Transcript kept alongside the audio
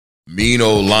Mean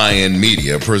Old Lion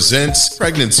Media presents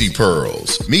Pregnancy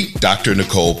Pearls. Meet Dr.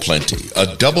 Nicole Plenty,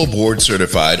 a double board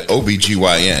certified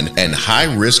OBGYN and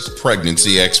high-risk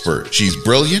pregnancy expert. She's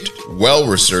brilliant,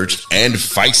 well-researched, and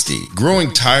feisty.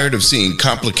 Growing tired of seeing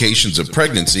complications of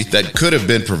pregnancy that could have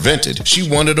been prevented, she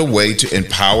wanted a way to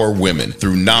empower women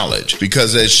through knowledge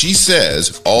because, as she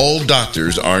says, all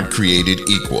doctors aren't created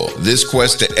equal. This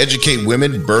quest to educate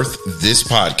women birthed this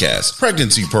podcast,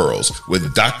 Pregnancy Pearls,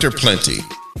 with Dr. Plenty.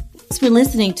 Thanks for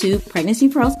listening to Pregnancy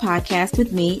Pearls podcast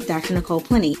with me, Dr. Nicole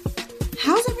Plenty.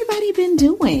 How's everybody been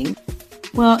doing?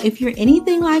 Well, if you're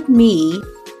anything like me,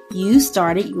 you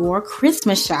started your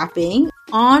Christmas shopping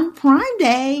on Prime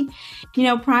Day. You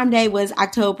know, Prime Day was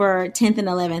October 10th and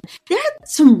 11th. There are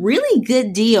some really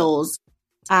good deals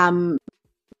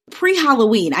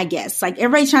pre-Halloween, I guess. Like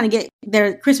everybody's trying to get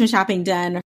their Christmas shopping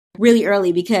done really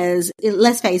early because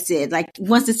let's face it, like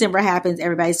once December happens,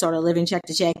 everybody's sort of living check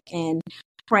to check and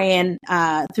praying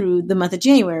through the month of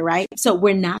January, right? So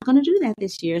we're not going to do that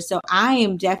this year. So I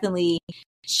am definitely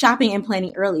shopping and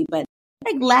planning early. But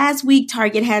like last week,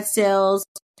 Target had sales.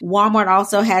 Walmart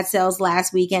also had sales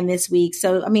last week and this week.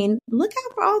 So, I mean, look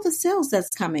out for all the sales that's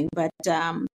coming. But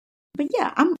yeah,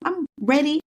 I'm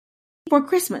ready for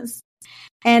Christmas.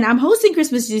 And I'm hosting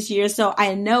Christmas this year, so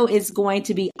I know it's going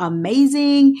to be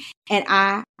amazing and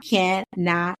I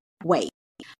cannot wait.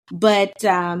 But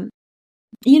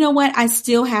you know what? I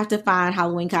still have to find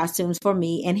Halloween costumes for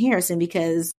me and Harrison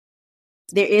because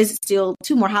there is still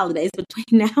 2 more holidays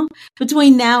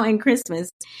between now and Christmas.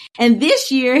 And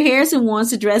this year, Harrison wants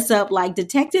to dress up like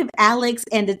Detective Alex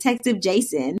and Detective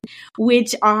Jason,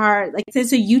 which are like,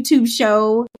 it's a YouTube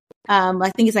show.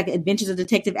 I think it's like Adventures of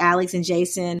Detective Alex and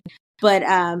Jason. But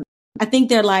I think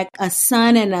they're like a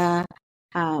son and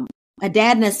a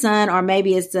dad and a son, or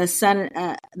maybe it's the son,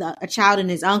 a child and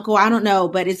his uncle. I don't know,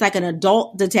 but it's like an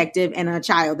adult detective and a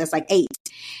child that's like 8.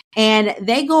 And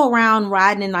they go around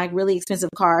riding in like really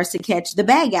expensive cars to catch the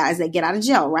bad guys that get out of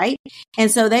jail, right? And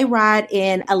so they ride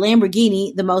in a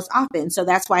Lamborghini the most often. So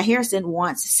that's why Harrison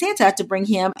wants Santa to bring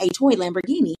him a toy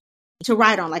Lamborghini to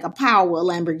ride on, like a Powerwheel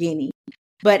Lamborghini.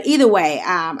 But either way,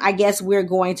 I guess we're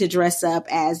going to dress up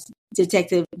as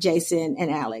Detective Jason and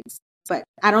Alex. But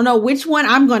I don't know which one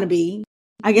I'm going to be.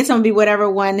 I guess I'm going to be whatever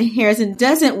one Harrison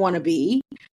doesn't want to be.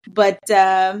 But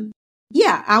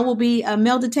yeah, I will be a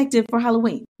male detective for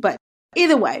Halloween. But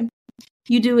either way,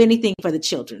 you do anything for the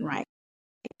children, right?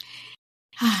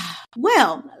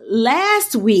 Well,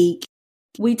 last week,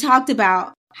 we talked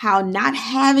about how not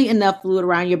having enough fluid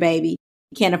around your baby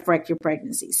can affect your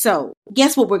pregnancy. So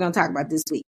guess what we're going to talk about this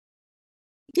week?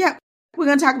 Yep. We're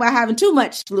going to talk about having too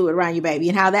much fluid around your baby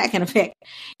and how that can affect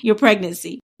your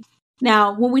pregnancy.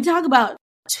 Now, when we talk about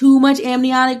too much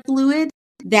amniotic fluid,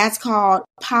 that's called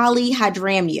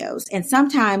polyhydramnios. And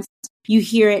sometimes you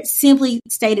hear it simply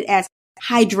stated as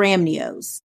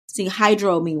hydramnios. See,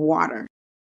 hydro means water.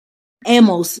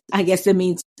 Amos, I guess it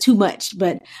means too much,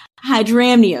 but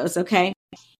hydramnios, okay?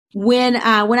 When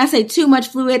I say too much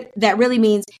fluid, that really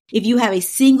means if you have a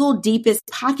single deepest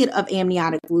pocket of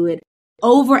amniotic fluid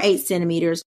over 8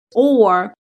 centimeters,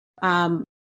 or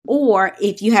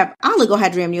if you have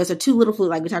oligohydramnios or too little fluid,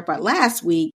 like we talked about last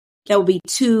week, that'll be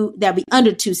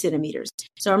under 2 centimeters.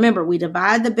 So remember, we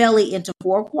divide the belly into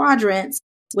 4 quadrants,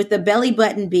 with the belly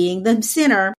button being the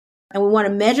center, and we want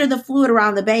to measure the fluid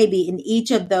around the baby in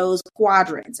each of those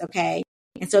quadrants. Okay,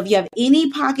 and so if you have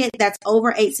any pocket that's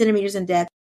over 8 centimeters in depth,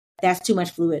 that's too much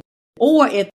fluid. Or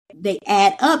if they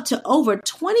add up to over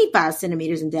 25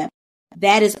 centimeters in depth,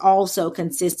 that is also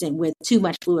consistent with too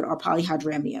much fluid or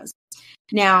polyhydramnios.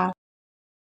 Now,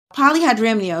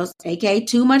 polyhydramnios, aka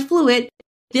too much fluid,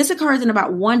 this occurs in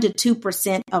about 1 to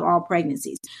 2% of all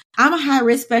pregnancies. I'm a high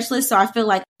risk specialist, so I feel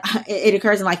like it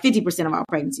occurs in like 50% of all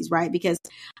pregnancies, right? Because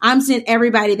I'm seeing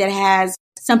everybody that has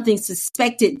something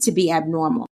suspected to be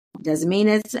abnormal. Doesn't mean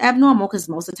it's abnormal because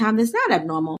most of the time it's not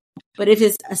abnormal. But if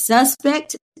it's a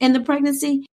suspect in the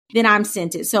pregnancy, then I'm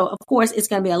sent it. So, of course, it's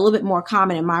going to be a little bit more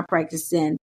common in my practice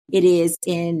than it is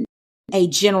in a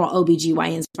general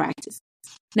OBGYN's practice.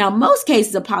 Now, most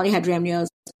cases of polyhydramnios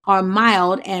are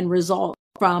mild and result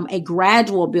from a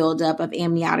gradual buildup of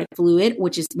amniotic fluid,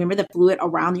 which is, remember, the fluid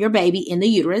around your baby in the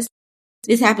uterus.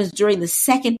 This happens during the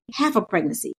second half of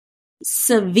pregnancy.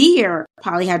 Severe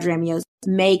polyhydramnios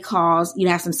may cause you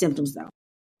to have some symptoms, though.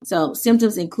 So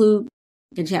symptoms include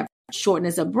you can have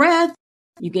shortness of breath,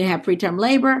 you can have preterm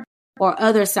labor, or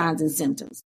other signs and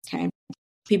symptoms. Okay,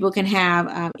 people can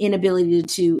have inability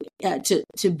to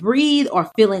breathe,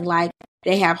 or feeling like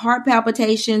they have heart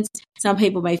palpitations. Some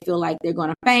people may feel like they're going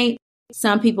to faint,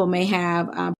 Some people may have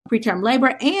preterm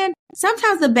labor, and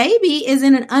sometimes the baby is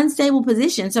in an unstable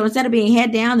position. So instead of being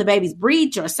head down, the baby's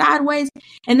breech or sideways.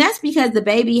 And that's because the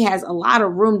baby has a lot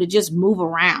of room to just move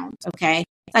around. Okay.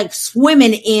 It's like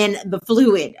swimming in the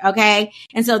fluid. Okay.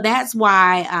 And so that's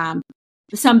why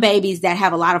some babies that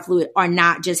have a lot of fluid are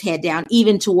not just head down,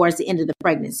 even towards the end of the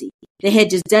pregnancy. The head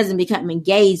just doesn't become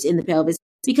engaged in the pelvis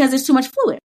because there's too much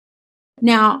fluid.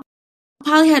 Now,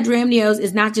 polyhydramnios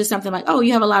is not just something like, oh,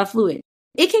 you have a lot of fluid.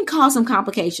 It can cause some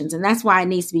complications, and that's why it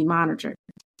needs to be monitored.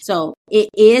 So it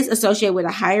is associated with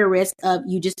a higher risk of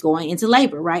you just going into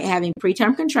labor, right? Having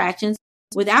preterm contractions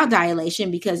without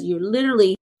dilation, because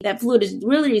that fluid is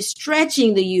really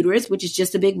stretching the uterus, which is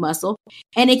just a big muscle.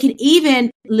 And it can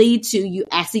even lead to you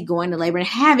actually going to labor and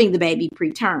having the baby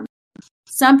preterm.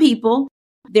 Some people,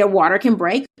 their water can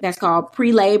break. That's called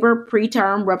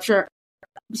premature rupture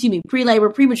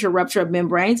of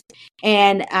membranes.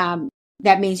 And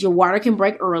that means your water can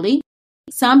break early.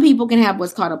 Some people can have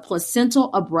what's called a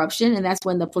placental abruption, and that's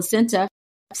when the placenta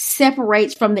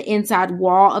separates from the inside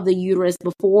wall of the uterus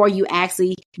before you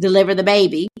actually deliver the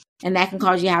baby. And that can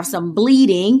cause you to have some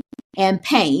bleeding and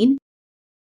pain.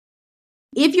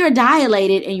 If you're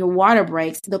dilated and your water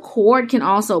breaks, the cord can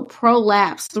also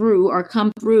prolapse through or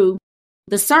come through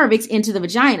the cervix into the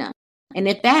vagina. And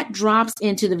if that drops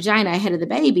into the vagina ahead of the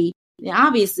baby, then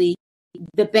obviously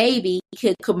the baby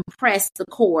could compress the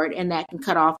cord, and that can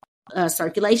cut off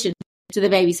circulation to the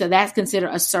baby. So that's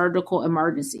considered a surgical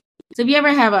emergency. So if you ever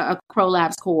have a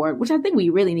prolapse cord, which I think we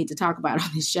really need to talk about on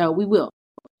this show, we will,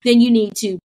 then you need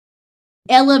to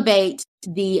elevate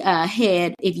the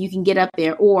head if you can get up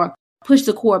there, or push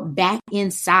the cord back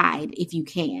inside if you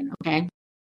can, okay?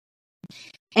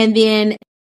 And then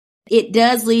it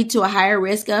does lead to a higher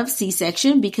risk of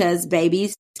C-section because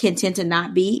babies can tend to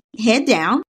not be head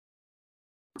down.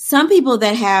 Some people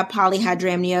that have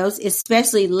polyhydramnios,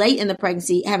 especially late in the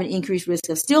pregnancy, have an increased risk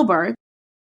of stillbirth.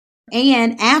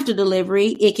 And after delivery,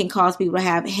 it can cause people to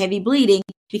have heavy bleeding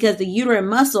because the uterine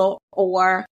muscle,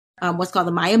 or what's called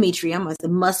the myometrium, or the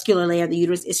muscular layer of the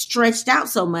uterus, is stretched out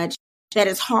so much that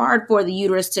it's hard for the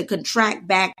uterus to contract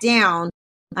back down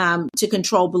to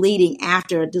control bleeding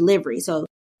after delivery. So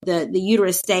the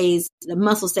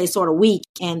muscle stays sort of weak.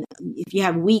 And if you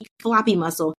have weak floppy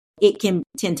muscle, it can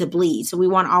tend to bleed. So we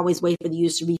want to always wait for the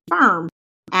uterus to be firm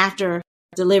after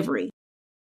delivery.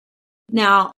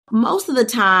 Now, most of the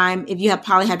time, if you have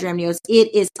polyhydramnios,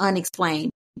 it is unexplained,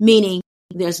 meaning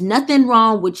there's nothing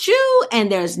wrong with you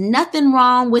and there's nothing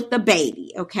wrong with the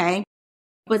baby, okay?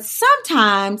 But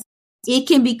sometimes it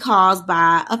can be caused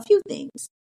by a few things.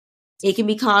 It can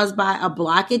be caused by a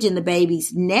blockage in the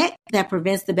baby's neck that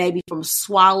prevents the baby from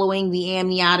swallowing the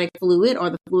amniotic fluid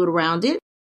or the fluid around it.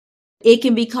 It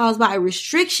can be caused by a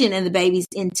restriction in the baby's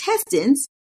intestines,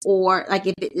 or like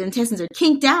if the intestines are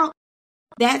kinked out,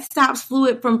 that stops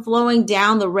fluid from flowing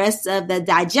down the rest of the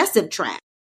digestive tract.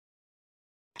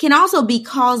 Can also be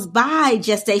caused by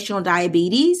gestational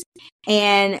diabetes,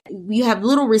 and you have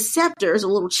little receptors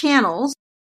or little channels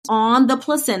on the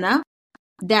placenta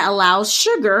that allows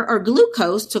sugar or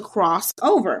glucose to cross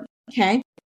over, okay?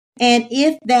 And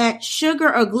if that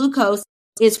sugar or glucose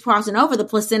is crossing over, the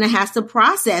placenta has to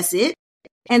process it.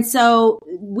 And so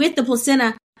with the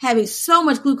placenta having so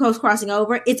much glucose crossing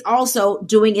over, it's also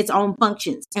doing its own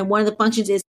functions. And one of the functions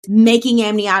is making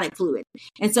amniotic fluid.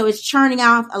 And so it's churning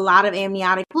off a lot of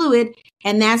amniotic fluid.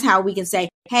 And that's how we can say,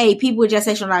 hey, people with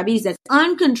gestational diabetes that's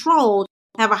uncontrolled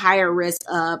have a higher risk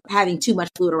of having too much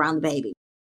fluid around the baby.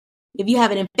 If you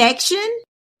have an infection,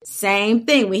 same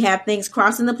thing. We have things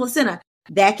crossing the placenta.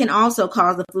 That can also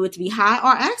cause the fluid to be high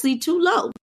or actually too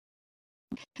low.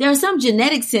 There are some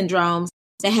genetic syndromes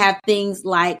that have things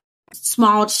like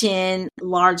small chin,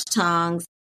 large tongues,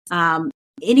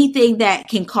 anything that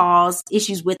can cause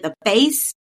issues with the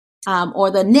face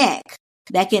or the neck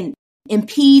that can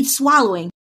impede swallowing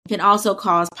can also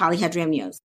cause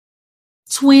polyhydramnios.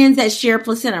 Twins that share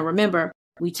placenta. Remember,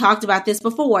 we talked about this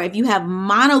before. If you have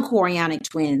monochorionic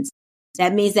twins,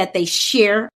 that means that they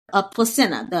share a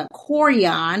placenta. The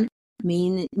chorion,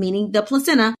 meaning the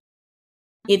placenta,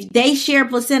 if they share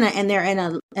placenta and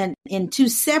they're in two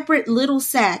separate little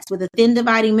sacs with a thin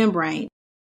dividing membrane,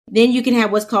 then you can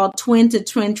have what's called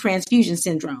twin-to-twin transfusion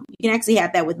syndrome. You can actually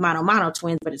have that with mono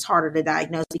twins, but it's harder to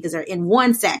diagnose because they're in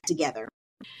one sac together.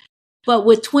 But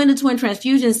with twin-to-twin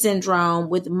transfusion syndrome,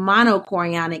 with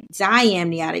monochorionic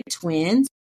diamniotic twins,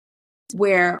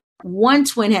 where one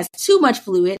twin has too much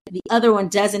fluid, the other one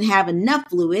doesn't have enough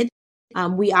fluid,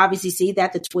 we obviously see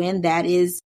that the twin that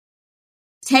is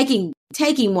taking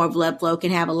more blood flow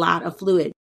can have a lot of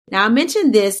fluid. Now, I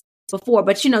mentioned this before,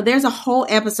 but there's a whole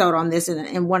episode on this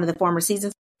in one of the former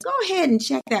seasons. go ahead and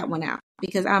check that one out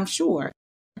because I'm sure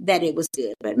that it was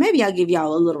good. But maybe I'll give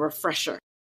y'all a little refresher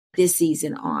this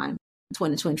season on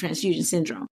twin-to-twin transfusion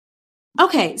syndrome.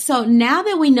 Okay, so now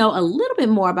that we know a little bit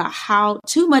more about how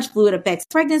too much fluid affects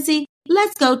pregnancy,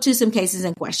 let's go to some cases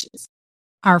and questions.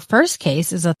 Our first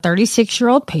case is a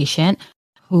 36-year-old patient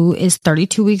who is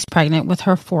 32 weeks pregnant with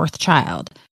her fourth child.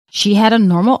 She had a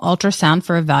normal ultrasound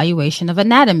for evaluation of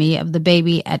anatomy of the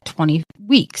baby at 20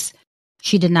 weeks.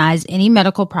 She denies any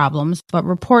medical problems, but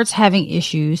reports having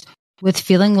issues with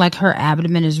feeling like her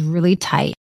abdomen is really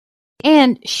tight.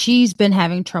 And she's been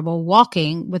having trouble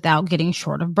walking without getting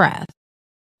short of breath.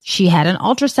 She had an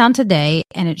ultrasound today,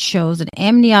 and it shows an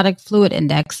amniotic fluid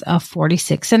index of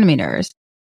 46 centimeters.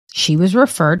 She was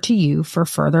referred to you for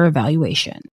further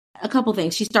evaluation. A couple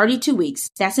things. She's 32 weeks.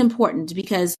 That's important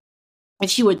because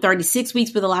if she were 36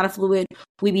 weeks with a lot of fluid,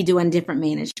 we'd be doing different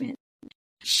management.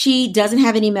 She doesn't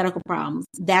have any medical problems.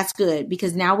 That's good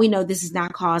because now we know this is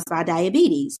not caused by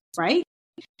diabetes, right?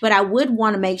 But I would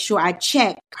want to make sure I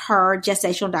check her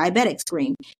gestational diabetic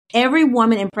screen. Every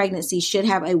woman in pregnancy should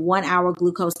have a 1-hour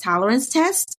glucose tolerance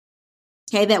test.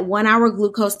 Okay, that 1-hour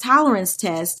glucose tolerance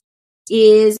test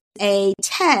is a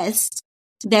test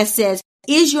that says,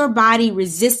 is your body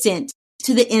resistant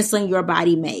to the insulin your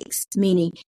body makes?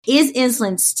 Meaning, is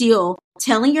insulin still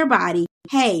telling your body,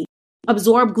 hey,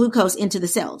 absorb glucose into the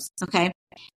cells? Okay.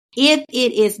 If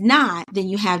it is not, then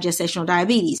you have gestational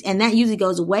diabetes. And that usually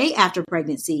goes way after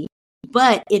pregnancy.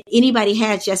 But if anybody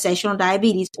has gestational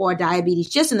diabetes or diabetes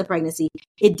just in the pregnancy,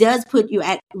 it does put you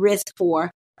at risk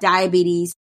for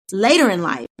diabetes later in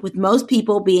life, with most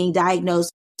people being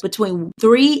diagnosed between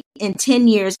 3 and 10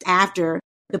 years after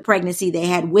the pregnancy they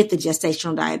had with the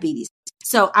gestational diabetes.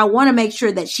 So I want to make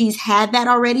sure that she's had that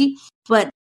already. But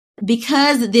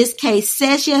because this case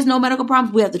says she has no medical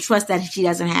problems, we have to trust that she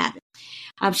doesn't have it.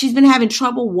 She's been having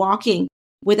trouble walking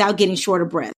without getting short of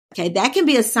breath. Okay, that can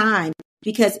be a sign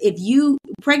because if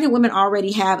pregnant women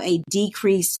already have a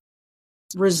decreased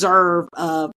reserve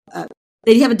of,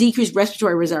 they have a decreased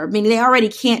respiratory reserve, meaning they already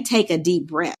can't take a deep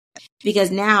breath because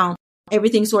now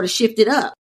everything sort of shifted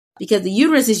up because the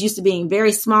uterus is used to being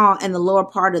very small and the lower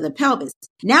part of the pelvis.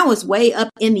 Now it's way up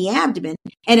in the abdomen.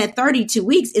 And at 32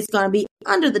 weeks, it's going to be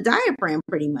under the diaphragm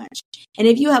pretty much. And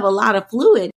if you have a lot of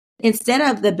fluid, instead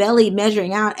of the belly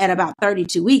measuring out at about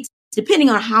 32 weeks,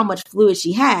 depending on how much fluid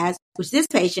she has, which this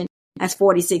patient has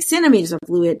 46 centimeters of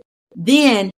fluid,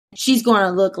 then she's going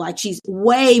to look like she's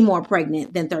way more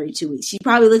pregnant than 32 weeks. She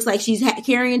probably looks like she's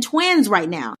carrying twins right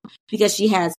now because she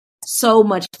has so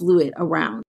much fluid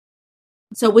around.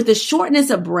 So with the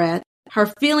shortness of breath,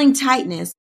 her feeling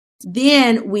tightness,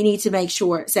 then we need to make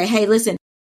sure, say, hey, listen,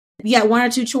 you got one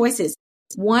or two choices.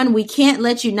 One, we can't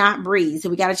let you not breathe. So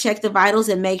we got to check the vitals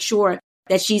and make sure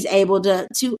that she's able to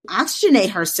oxygenate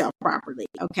herself properly.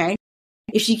 Okay.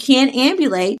 If she can't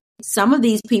ambulate, some of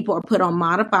these people are put on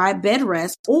modified bed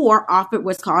rest or offered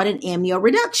what's called an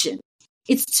amnioreduction.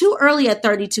 It's too early at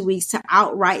 32 weeks to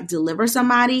outright deliver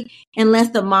somebody unless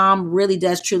the mom really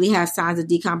does truly have signs of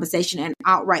decompensation and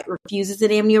outright refuses an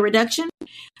amnioreduction.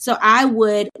 So I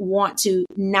would want to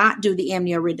not do the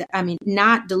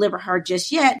not deliver her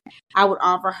just yet. I would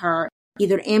offer her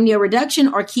either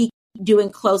amnioreduction or keep doing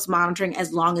close monitoring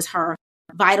as long as her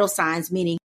vital signs,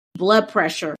 meaning blood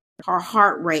pressure, her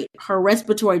heart rate, her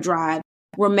respiratory drive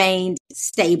remained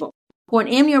stable. For an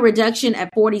amnioreduction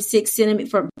at 46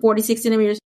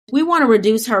 centimeters, we want to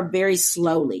reduce her very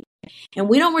slowly. And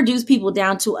we don't reduce people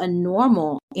down to a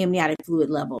normal amniotic fluid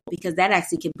level because that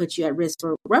actually can put you at risk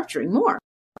for rupturing more.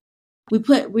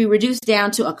 We reduce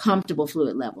down to a comfortable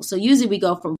fluid level. So usually we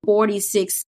go from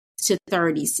 46 to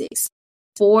 36,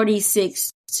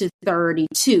 46 to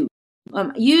 32.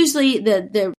 Usually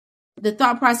the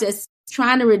thought process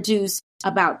trying to reduce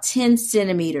about 10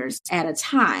 centimeters at a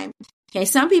time. Okay,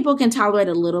 some people can tolerate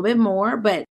a little bit more,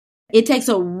 but it takes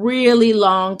a really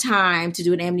long time to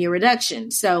do an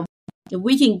amnioreduction. So if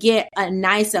we can get a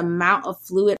nice amount of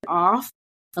fluid off,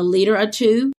 a liter or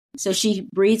two, so she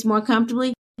breathes more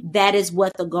comfortably, that is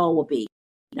what the goal will be.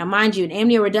 Now, mind you, an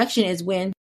amnioreduction is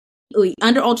when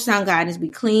under ultrasound guidance, we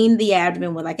clean the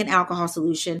abdomen with like an alcohol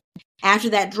solution.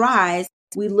 After that dries,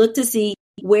 we look to see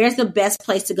where's the best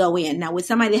place to go in. Now, with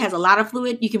somebody that has a lot of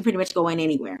fluid, you can pretty much go in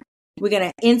anywhere. We're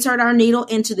going to insert our needle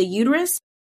into the uterus,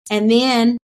 and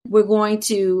then we're going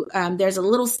to, there's a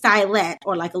little stylet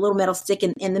or like a little metal stick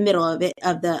in the middle of it,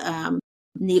 of the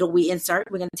needle we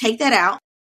insert. We're going to take that out,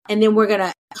 and then we're going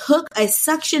to hook a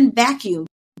suction vacuum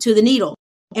to the needle,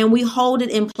 and we hold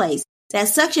it in place. That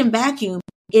suction vacuum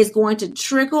is going to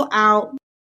trickle out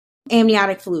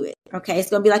amniotic fluid. Okay, it's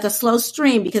going to be like a slow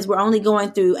stream because we're only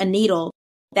going through a needle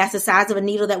that's the size of a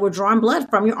needle that we're drawing blood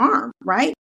from your arm,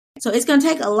 right? So it's going to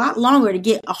take a lot longer to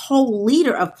get a whole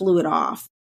liter of fluid off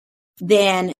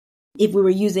than if we were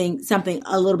using something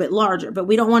a little bit larger. But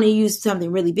we don't want to use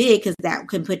something really big because that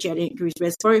can put you at increased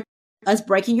risk for us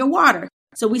breaking your water.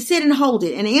 So we sit and hold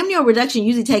it. And amnio reduction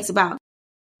usually takes about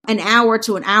an hour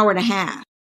to an hour and a half.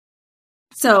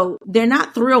 So they're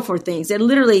not thrilled for things. They're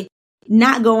literally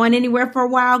not going anywhere for a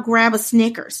while. Grab a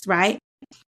Snickers, right?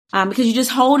 Because you're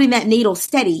just holding that needle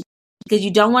steady because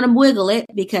you don't want to wiggle it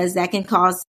because that can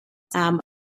cause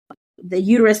the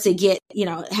uterus to get,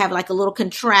 have like a little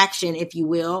contraction, if you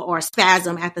will, or a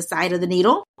spasm at the side of the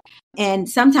needle. And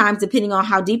sometimes, depending on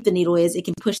how deep the needle is, it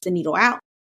can push the needle out.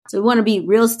 So we want to be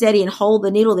real steady and hold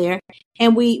the needle there.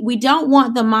 And we don't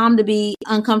want the mom to be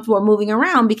uncomfortable or moving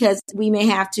around because we may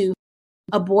have to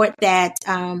abort that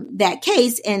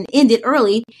case and end it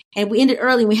early. And if we end it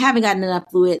early and we haven't gotten enough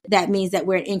fluid, that means that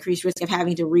we're at increased risk of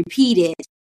having to repeat it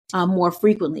more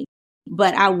frequently.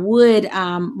 But I would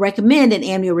recommend an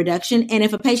amnio reduction. And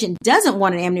if a patient doesn't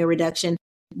want an amnio reduction,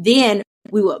 then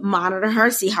we would monitor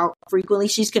her, see how frequently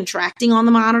she's contracting on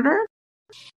the monitor.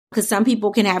 Because some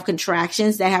people can have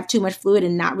contractions that have too much fluid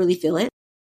and not really feel it.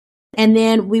 And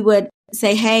then we would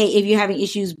say, hey, if you're having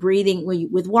issues breathing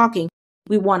with walking,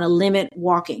 we want to limit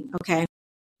walking, okay?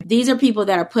 These are people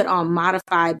that are put on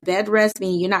modified bed rest,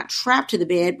 meaning you're not trapped to the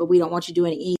bed, but we don't want you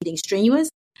doing anything strenuous.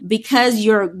 Because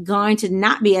you're going to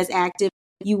not be as active,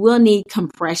 you will need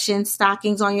compression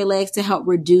stockings on your legs to help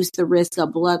reduce the risk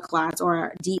of blood clots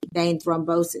or deep vein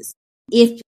thrombosis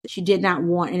if she did not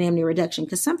want an amnio reduction,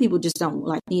 because some people just don't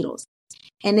like needles.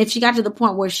 And if she got to the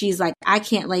point where she's like, I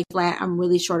can't lay flat, I'm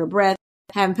really short of breath,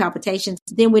 having palpitations,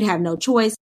 then we'd have no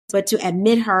choice but to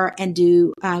admit her and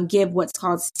give what's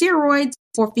called steroids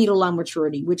for fetal lung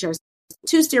maturity, which are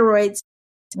 2 steroids.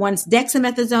 One's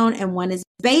dexamethasone and one is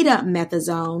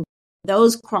betamethasone.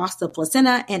 Those cross the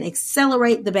placenta and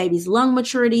accelerate the baby's lung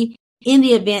maturity in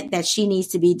the event that she needs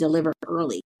to be delivered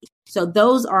early. So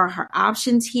those are her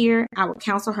options here. I would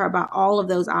counsel her about all of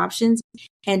those options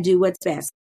and do what's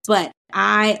best.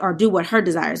 Or do what her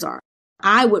desires are.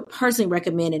 I would personally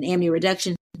recommend an amnio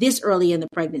reduction this early in the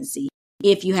pregnancy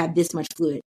if you have this much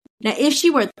fluid. Now, if she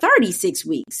were 36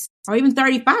 weeks or even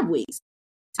 35 weeks,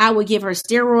 I would give her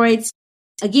steroids,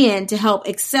 again, to help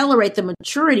accelerate the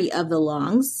maturity of the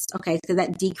lungs, okay, because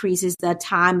that decreases the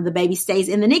time the baby stays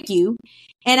in the NICU.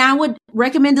 And I would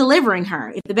recommend delivering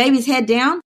her. If the baby's head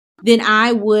down, then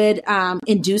I would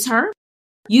induce her.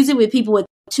 Usually with people with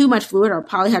too much fluid or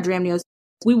polyhydramnios,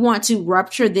 we want to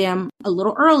rupture them a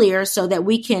little earlier so that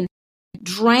we can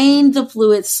drain the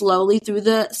fluid slowly through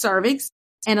the cervix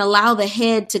and allow the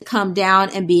head to come down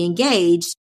and be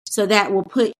engaged. So that will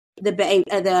put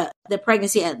the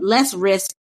pregnancy at less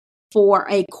risk for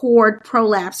a cord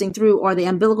prolapsing through or the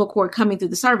umbilical cord coming through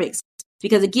the cervix.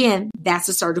 Because again, that's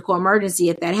a surgical emergency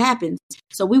if that happens.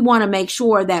 So we want to make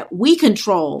sure that we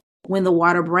control when the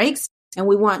water breaks, and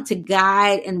we want to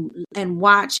guide and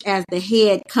watch as the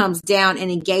head comes down and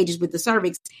engages with the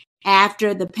cervix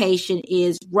after the patient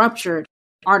is ruptured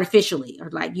artificially, or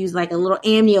use a little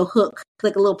amnio hook,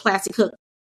 like a little plastic hook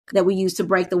that we use to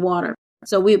break the water.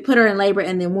 So we would put her in labor,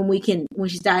 and then when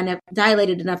she's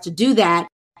dilated enough to do that,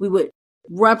 we would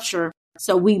rupture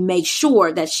so we make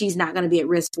sure that she's not going to be at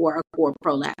risk for a cord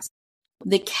prolapse.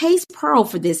 The case pearl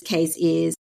for this case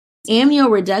is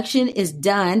amnio reduction is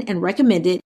done and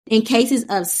recommended in cases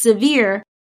of severe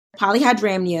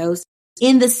polyhydramnios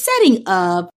in the setting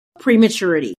of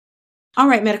prematurity. All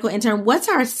right, medical intern, what's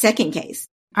our second case?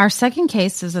 Our second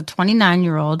case is a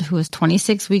 29-year-old who is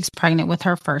 26 weeks pregnant with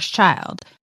her first child.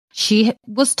 She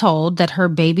was told that her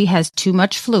baby has too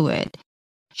much fluid.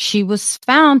 She was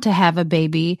found to have a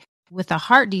baby with a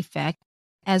heart defect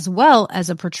as well as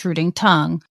a protruding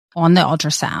tongue on the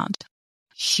ultrasound.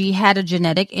 She had a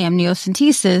genetic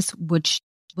amniocentesis, which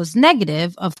was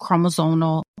negative of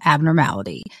chromosomal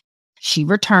abnormality. She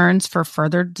returns for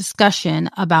further discussion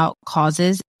about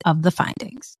causes of the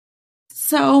findings.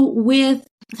 So with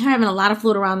having a lot of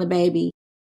fluid around the baby,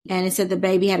 and it said the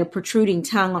baby had a protruding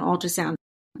tongue on ultrasound,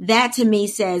 that to me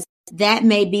says that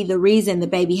may be the reason the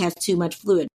baby has too much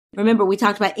fluid. Remember, we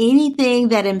talked about anything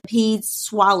that impedes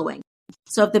swallowing.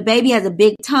 So if the baby has a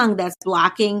big tongue that's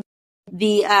blocking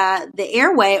the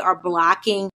airway or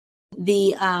blocking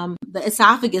the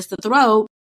esophagus, the throat,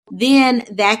 then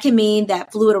that can mean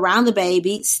that fluid around the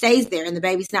baby stays there and the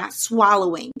baby's not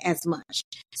swallowing as much.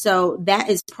 So that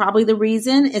is probably the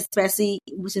reason, especially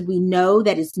since we know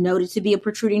that it's noted to be a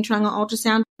protruding tongue on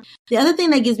ultrasound. The other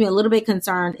thing that gives me a little bit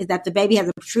concerned is that the baby has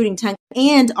a protruding tongue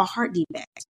and a heart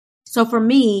defect. So for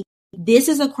me, this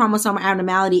is a chromosomal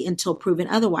abnormality until proven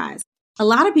otherwise. A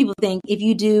lot of people think if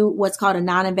you do what's called a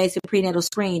non-invasive prenatal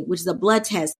screen, which is a blood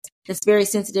test that's very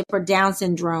sensitive for Down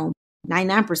syndrome,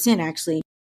 99% actually,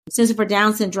 sensitive for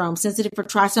Down syndrome, sensitive for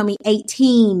trisomy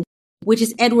 18, which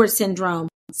is Edwards syndrome,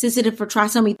 sensitive for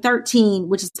trisomy 13,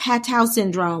 which is Patau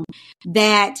syndrome,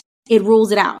 that it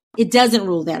rules it out. It doesn't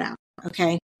rule that out.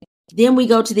 Okay. Then we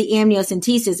go to the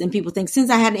amniocentesis, and people think, since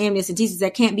I had an amniocentesis, there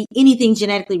can't be anything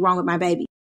genetically wrong with my baby.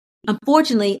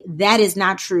 Unfortunately, that is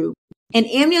not true. And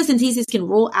amniocentesis can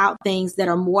rule out things that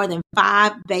are more than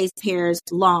 5 base pairs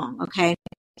long. Okay.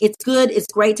 It's good. It's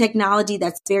great technology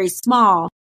that's very small,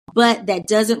 but that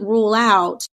doesn't rule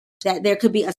out that there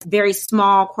could be a very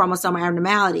small chromosomal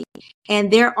abnormality.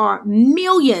 And there are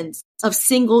millions of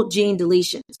single gene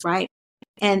deletions, right?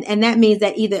 And that means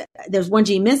that either there's one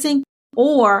gene missing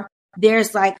or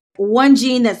there's like one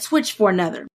gene that's switched for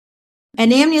another.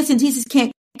 And amniocentesis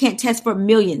can't test for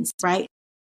millions, right?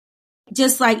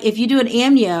 Just like if you do an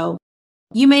amnio,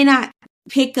 you may not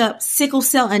pick up sickle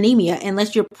cell anemia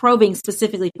unless you're probing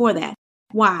specifically for that.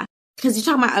 Why? Because you're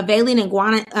talking about a valine and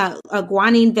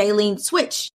guanine valine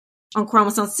switch on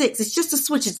chromosome 6. It's just a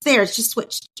switch. It's there. It's just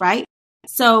switched, right?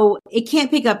 So it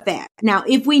can't pick up that. Now,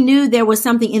 if we knew there was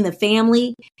something in the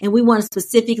family and we want to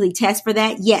specifically test for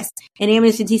that, yes, and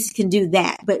amniocentesis can do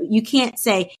that. But you can't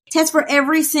say test for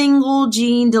every single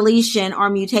gene deletion or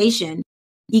mutation.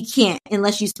 You can't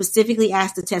unless you specifically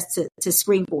ask the test to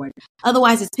screen for it.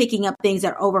 Otherwise, it's picking up things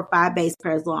that are over 5 base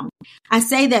pairs long. I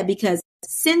say that because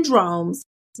syndromes,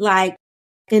 like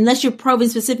unless you're probing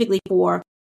specifically for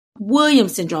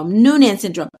Williams syndrome, Noonan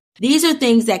syndrome, these are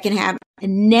things that can have a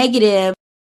negative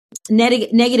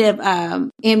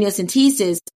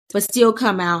amniocentesis, but still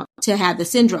come out to have the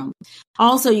syndrome.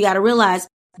 Also, you got to realize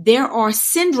there are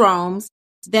syndromes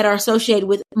that are associated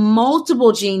with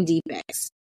multiple gene defects.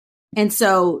 And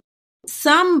so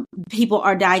some people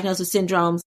are diagnosed with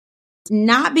syndromes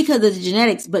not because of the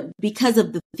genetics, but because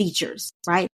of the features,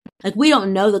 right? Like we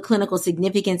don't know the clinical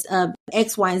significance of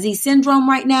X, Y, and Z syndrome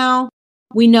right now.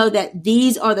 We know that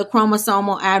these are the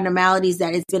chromosomal abnormalities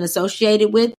that it's been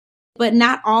associated with, but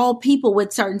not all people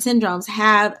with certain syndromes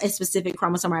have a specific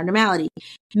chromosomal abnormality.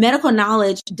 Medical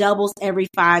knowledge doubles every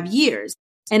 5 years.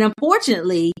 And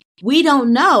unfortunately, we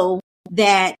don't know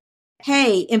that,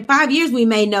 hey, in 5 years, we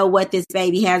may know what this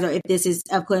baby has or if this is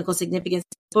of clinical significance.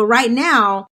 But right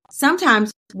now,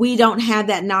 sometimes we don't have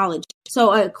that knowledge.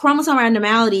 So a chromosomal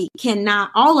abnormality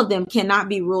all of them cannot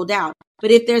be ruled out.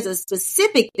 But if there's a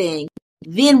specific thing,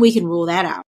 then we can rule that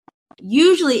out.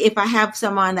 Usually, if I have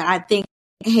someone that I think,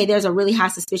 hey, there's a really high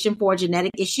suspicion for a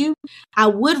genetic issue, I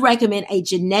would recommend a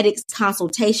genetics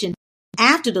consultation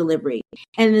after delivery.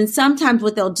 And then sometimes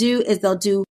what they'll do is they'll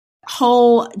do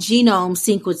whole genome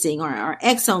sequencing or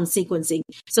exome sequencing.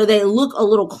 So they look a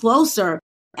little closer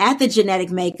at the genetic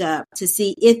makeup to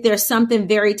see if there's something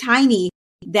very tiny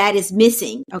that is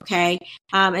missing. Okay.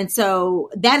 And so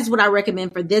that is what I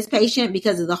recommend for this patient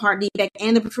because of the heart defect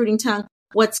and the protruding tongue.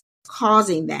 What's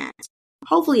causing that?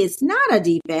 Hopefully it's not a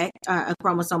defect, a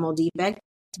chromosomal defect,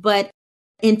 but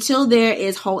until there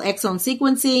is whole exome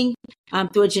sequencing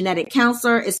through a genetic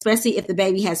counselor, especially if the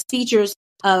baby has features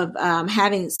of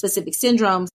having specific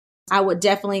syndromes, I would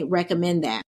definitely recommend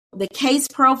that. The case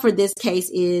pro for this case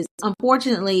is,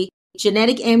 unfortunately,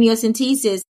 genetic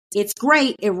amniocentesis. It's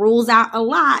great. It rules out a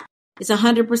lot. It's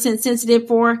 100% sensitive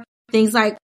for things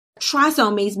like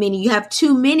trisomies, meaning you have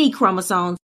too many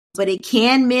chromosomes, but it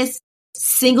can miss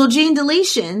single gene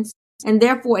deletions, and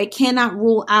therefore it cannot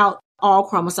rule out all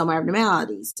chromosomal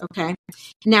abnormalities. Okay.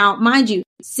 Now, mind you,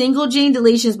 single gene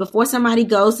deletions, before somebody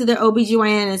goes to their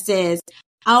OBGYN and says,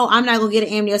 oh, I'm not going to get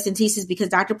an amniocentesis because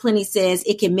Dr. Plenty says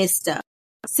it can miss stuff.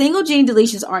 Single gene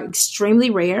deletions are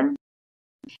extremely rare.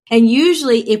 And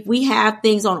usually if we have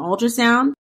things on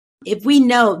ultrasound, if we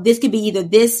know this could be either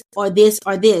this or this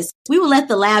or this, we will let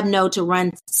the lab know to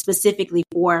run specifically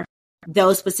for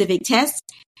those specific tests.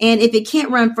 And if it can't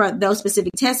run for those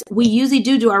specific tests, we usually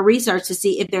do our research to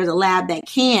see if there's a lab that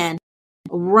can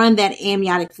run that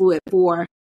amniotic fluid for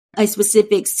a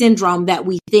specific syndrome that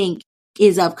we think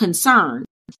is of concern.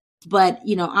 But,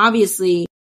 obviously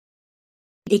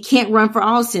it can't run for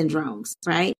all syndromes,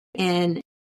 right? And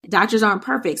doctors aren't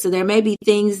perfect. So there may be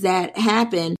things that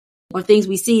happen or things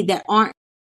we see that aren't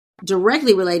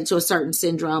directly related to a certain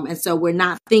syndrome. And so we're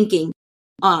not thinking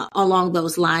along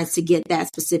those lines to get that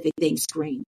specific thing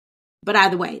screened. But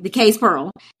either way, the case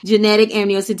pearl, genetic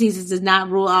amniocentesis does not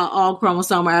rule out all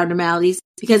chromosomal abnormalities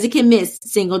because it can miss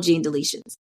single gene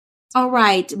deletions. All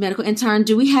right, medical intern,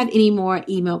 do we have any more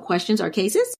email questions or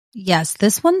cases? Yes,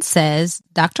 this one says,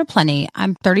 Dr. Plenty,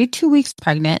 I'm 32 weeks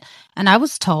pregnant and I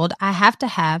was told I have to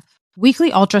have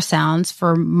weekly ultrasounds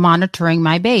for monitoring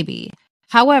my baby.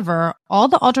 However, all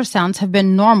the ultrasounds have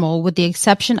been normal with the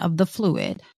exception of the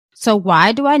fluid. So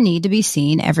why do I need to be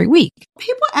seen every week?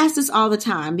 People ask this all the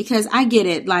time because I get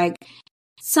it. Like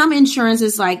some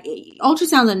insurances, like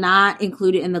ultrasounds are not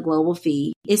included in the global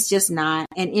fee. It's just not.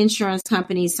 And insurance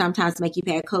companies sometimes make you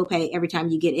pay a copay every time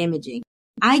you get imaging.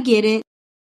 I get it.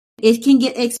 It can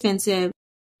get expensive,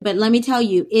 but let me tell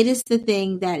you, it is the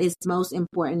thing that is most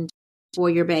important for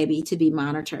your baby to be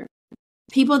monitored.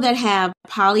 People that have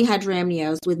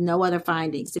polyhydramnios with no other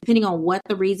findings, depending on what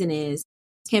the reason is,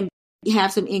 can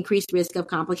have some increased risk of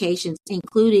complications,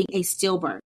 including a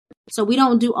stillbirth. So we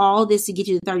don't do all this to get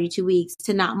you to 32 weeks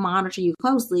to not monitor you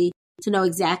closely to know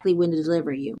exactly when to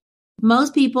deliver you.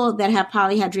 Most people that have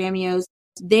polyhydramnios,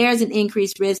 there's an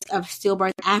increased risk of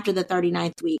stillbirth after the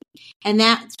 39th week. And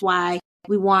that's why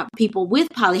we want people with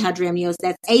polyhydramnios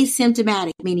that's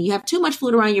asymptomatic, meaning you have too much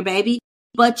fluid around your baby,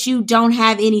 but you don't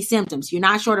have any symptoms. You're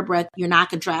not short of breath. You're not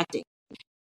contracting.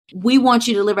 We want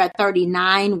you to deliver at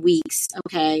 39 weeks,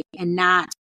 okay, and not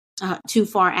too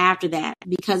far after that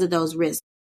because of those risks.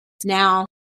 Now,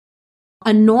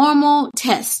 a normal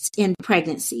test in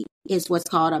pregnancy is what's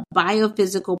called a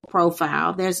biophysical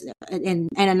profile. There's and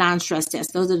a non-stress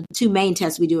test. Those are the two main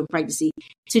tests we do in pregnancy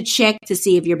to check to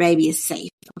see if your baby is safe.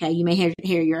 Okay, you may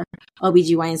hear your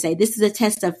OBGYN say, this is a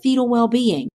test of fetal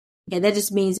well-being. Okay, that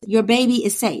just means your baby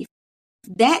is safe.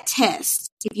 That test,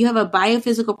 if you have a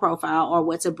biophysical profile or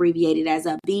what's abbreviated as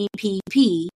a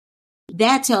BPP,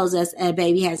 that tells us a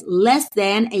baby has less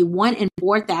than a 1 in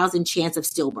 4,000 chance of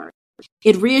stillbirth.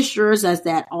 It reassures us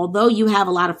that although you have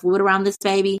a lot of fluid around this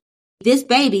baby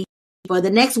for the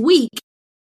next week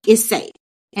is safe.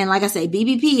 And like I say,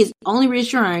 BPP is only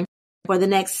reassuring for the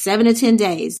next 7 to 10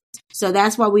 days. So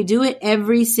that's why we do it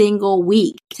every single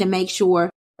week to make sure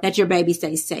that your baby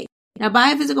stays safe. Now,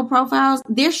 biophysical profiles,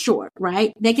 they're short,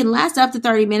 right? They can last up to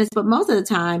 30 minutes, but most of the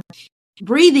time,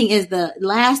 breathing is the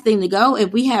last thing to go.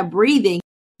 If we have breathing,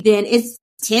 then it's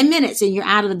 10 minutes and you're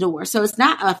out of the door. So it's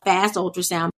not a fast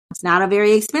ultrasound. It's not a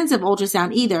very expensive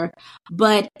ultrasound either,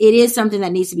 but it is something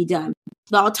that needs to be done.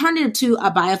 The alternative to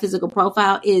a biophysical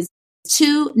profile is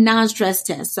 2 non-stress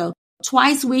tests. So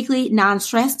twice weekly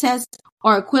non-stress tests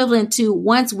are equivalent to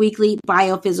once weekly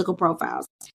biophysical profiles.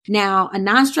 Now, a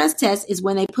non-stress test is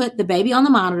when they put the baby on the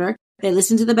monitor. They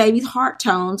listen to the baby's heart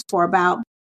tones for about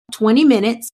 20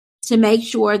 minutes to make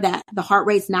sure that the heart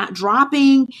rate's not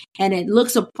dropping and it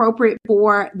looks appropriate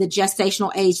for the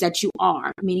gestational age that you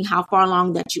are, meaning how far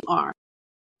along that you are.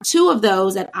 2 of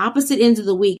those at opposite ends of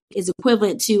the week is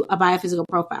equivalent to a biophysical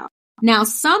profile. Now,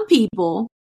 some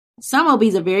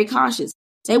OBs are very cautious.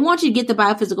 They want you to get the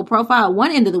biophysical profile at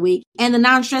one end of the week and the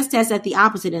non-stress test at the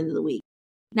opposite end of the week.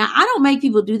 Now, I don't make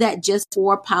people do that just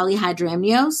for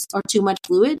polyhydramnios or too much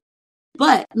fluid,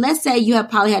 but let's say you have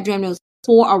polyhydramnios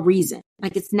for a reason,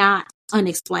 like it's not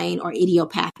unexplained or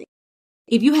idiopathic.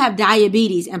 If you have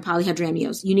diabetes and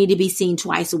polyhydramnios, you need to be seen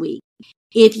twice a week.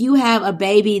 If you have a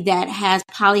baby that has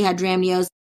polyhydramnios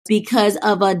because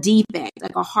of a defect,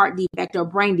 like a heart defect or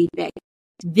brain defect,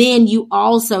 then you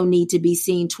also need to be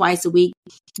seen twice a week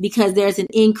because there's an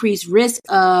increased risk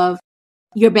of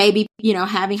your baby,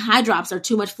 having high drops or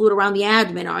too much fluid around the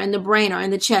abdomen or in the brain or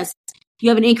in the chest. You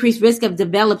have an increased risk of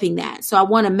developing that. So I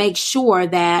want to make sure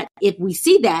that if we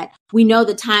see that, we know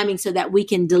the timing so that we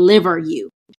can deliver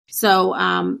you. So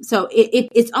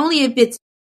it's only if it's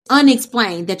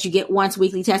unexplained that you get once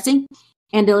weekly testing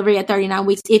and delivery at 39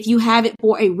 weeks. If you have it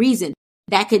for a reason,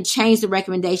 that could change the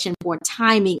recommendation for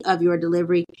timing of your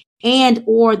delivery and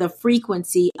or the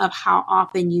frequency of how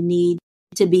often you need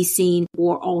to be seen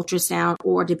for ultrasound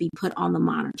or to be put on the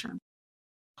monitor.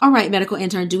 All right, medical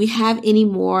intern, do we have any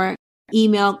more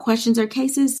email questions or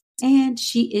cases? And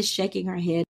she is shaking her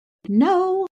head.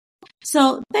 No.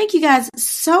 So thank you guys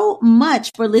so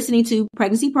much for listening to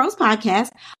Pregnancy Pros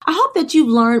Podcast. I hope that you've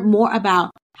learned more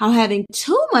about how having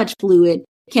too much fluid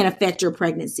can affect your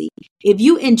pregnancy. If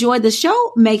you enjoyed the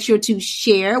show, make sure to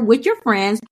share with your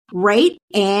friends, rate,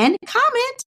 and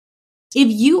comment. If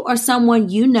you or someone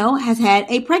you know has had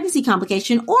a pregnancy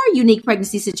complication or unique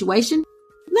pregnancy situation,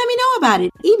 let me know about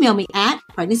it. Email me at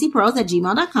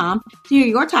pregnancypros@gmail.com to hear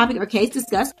your topic or case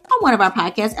discussed on one of our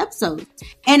podcast episodes.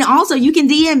 And also, you can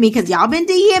DM me because y'all been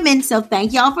DMing, so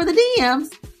thank y'all for the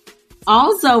DMs.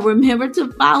 Also, remember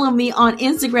to follow me on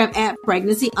Instagram at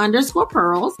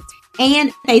pregnancy_pearls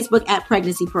and Facebook at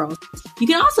Pregnancy Pros. You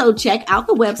can also check out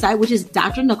the website, which is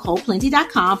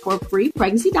drnicoleplenty.com for free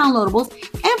pregnancy downloadables.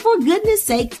 And for goodness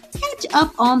sake, catch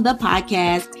up on the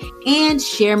podcast and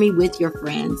share me with your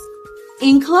friends.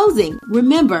 In closing,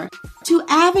 remember to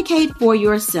advocate for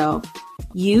yourself.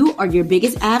 You are your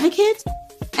biggest advocate,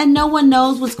 and no one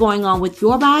knows what's going on with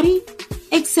your body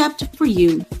except for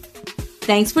you.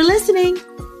 Thanks for listening.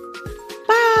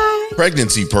 Bye.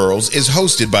 Pregnancy Pearls is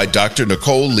hosted by Dr.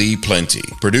 Nicole Lee Plenty,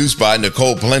 produced by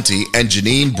Nicole Plenty and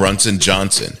Janine Brunson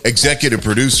Johnson, executive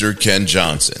producer Ken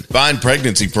Johnson. Find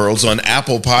Pregnancy Pearls on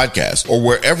Apple Podcasts or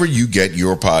wherever you get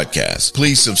your podcasts.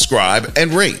 Please subscribe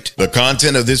and rate. The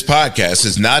content of this podcast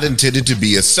is not intended to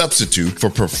be a substitute for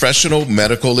professional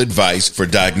medical advice for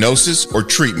diagnosis or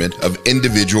treatment of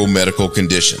individual medical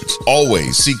conditions.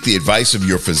 Always seek the advice of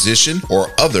your physician or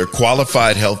other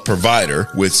qualified health provider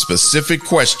with specific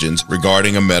questions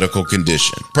regarding a medical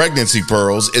condition. Pregnancy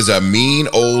Pearls is a Mean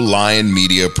Old Lion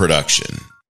Media production.